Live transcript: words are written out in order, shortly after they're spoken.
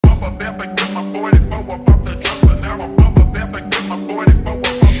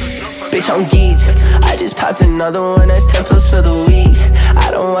I'm geeked. I just popped another one, that's 10 pills for the week.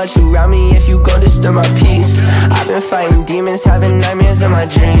 I don't want you around me if you gon' disturb my peace. I've been fighting demons, having nightmares in my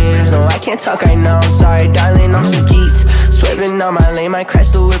dreams. No, I can't talk right now, I'm sorry darling, I'm too geeked. Swerving on my lane, might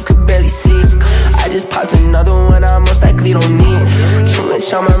crash, the whip could barely see. I just popped another one, I most likely don't need. Too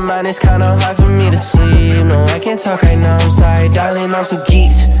much on my mind, it's kinda hard for me to sleep. No, I can't talk right now, I'm sorry darling, I'm too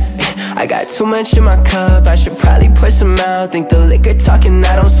geeked. I got too much in my cup, I should probably pour some out. Think the liquor talking,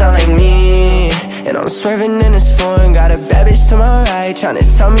 that don't sound like me. And I'm swerving in this foreign, got a bad bitch to my right, tryna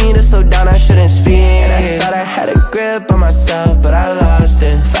tell me to slow down, I shouldn't speak. And I thought I had a grip on myself, but I lost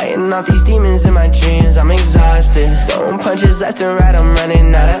it. Fighting off these demons in my dreams, I'm exhausted. Throwing punches left and right, I'm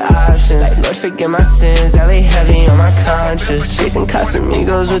running out of options. Like, Lord, forgive my sins, now they heavy on my conscience. Chasing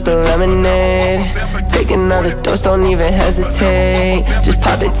Casamigos with the lemonade. Take another dose, don't even hesitate. Just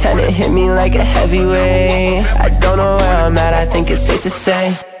pop it 10 and hit me like a heavyweight. I don't know where I'm at, I think it's safe to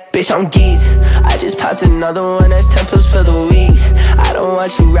say, bitch, I'm geeked. I just popped another one, that's 10 pills for the week. I don't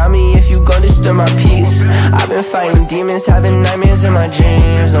want you around me if you gon' disturb my peace. I've been fighting demons, having nightmares in my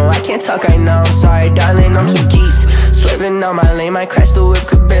dreams. No, I can't talk right now, I'm sorry darling, I'm too geeked. Swerving on my lane, might crash, the whip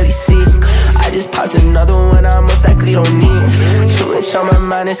could barely see. I just popped another one, I most likely don't need. Too much on my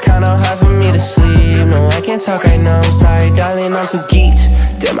mind, it's kinda hard for me to sleep. No, I can't talk right now, I'm sorry darling, I'm too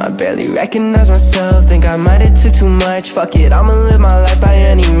geeked. Damn, I barely recognize myself, think I might've took too much. Fuck it, I'ma live my life by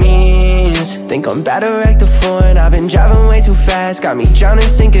any means. Think I'm about to wreck the foreign, I've been driving way too fast. Got me drowning,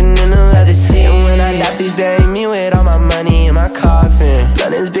 sinking in the leather seat. And when I die, please bury me with all my money in my coffin.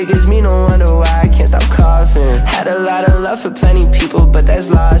 Blood as big as me, no wonder why I can't stop coughing. Had a lot of love for plenty people, but that's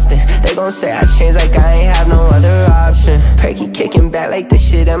lost. And they gon' say I changed like I ain't have no other option. Perky kicking back like this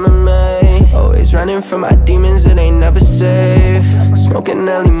shit MMA. Always running from my demons, it ain't never safe. Smoking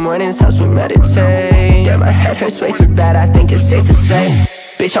early mornings helps me meditate. Damn, my head hurts way too bad, I think it's safe to say,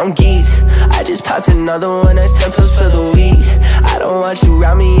 bitch, I'm geeked. I just popped another one, that's 10 pills for the week. I don't want you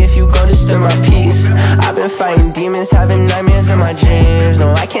around me if you gon' disturb my peace. I've been fighting demons, having nightmares in my dreams.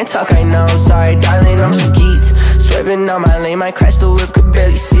 No, I can't talk right now, I'm sorry darling, I'm too geeked. Swerving on my lane, might crash, the whip could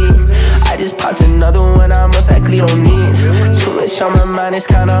barely see. I just popped another one, I most likely don't need. Too much on my mind, it's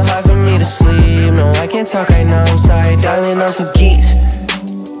kinda hard for me to sleep. No, I can't talk right now, I'm sorry darling, I'm too geeked.